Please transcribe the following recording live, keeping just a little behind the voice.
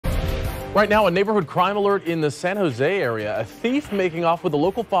Right now, a neighborhood crime alert in the San Jose area. A thief making off with a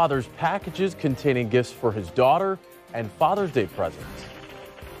local father's packages containing gifts for his daughter and Father's Day presents.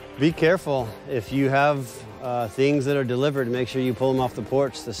 Be careful. If you have things that are delivered, make sure you pull them off the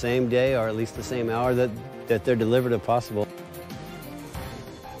porch the same day or at least the same hour that they're delivered if possible.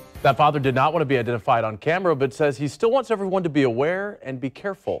 That father did not want to be identified on camera, but says he still wants everyone to be aware and be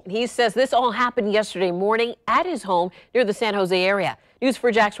careful. He says this all happened yesterday morning at his home near the San Jose area.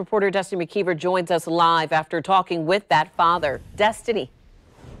 News4JAX reporter Destiny McKeever joins us live after talking with that father. Destiny.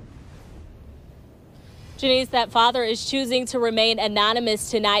 Janice, that father is choosing to remain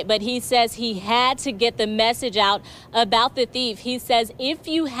anonymous tonight, but he says he had to get the message out about the thief. He says if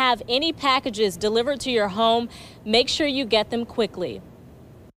you have any packages delivered to your home, make sure you get them quickly.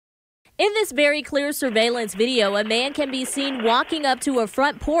 In this very clear surveillance video, a man can be seen walking up to a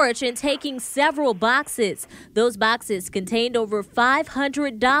front porch and taking several boxes. Those boxes contained over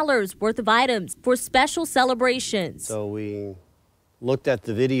 $500 worth of items for special celebrations. So we looked at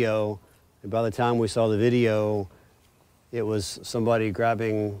the video, and by the time we saw the video, it was somebody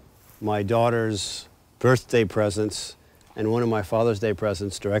grabbing my daughter's birthday presents and one of my Father's Day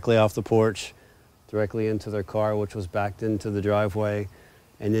presents directly off the porch, directly into their car, which was backed into the driveway,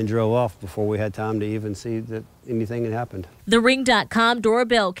 and then drove off before we had time to even see that anything had happened. The Ring.com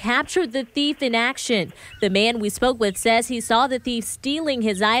doorbell captured the thief in action. The man we spoke with says he saw the thief stealing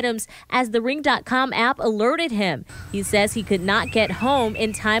his items as the Ring.com app alerted him. He says he could not get home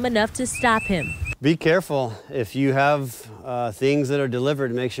in time enough to stop him. Be careful. If you have things that are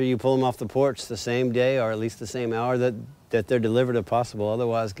delivered, make sure you pull them off the porch the same day or at least the same hour that they're delivered if possible.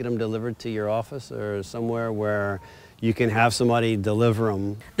 Otherwise, get them delivered to your office or somewhere where you can have somebody deliver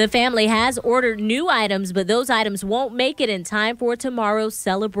them. The family has ordered new items, but those items won't make it in time for tomorrow's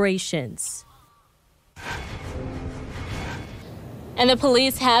celebrations. And the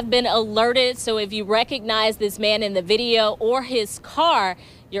police have been alerted, so if you recognize this man in the video or his car,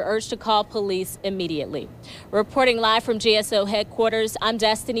 you're urged to call police immediately. Reporting live from GSO headquarters, I'm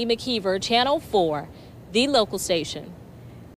Destiny McKeever, Channel 4, the local station.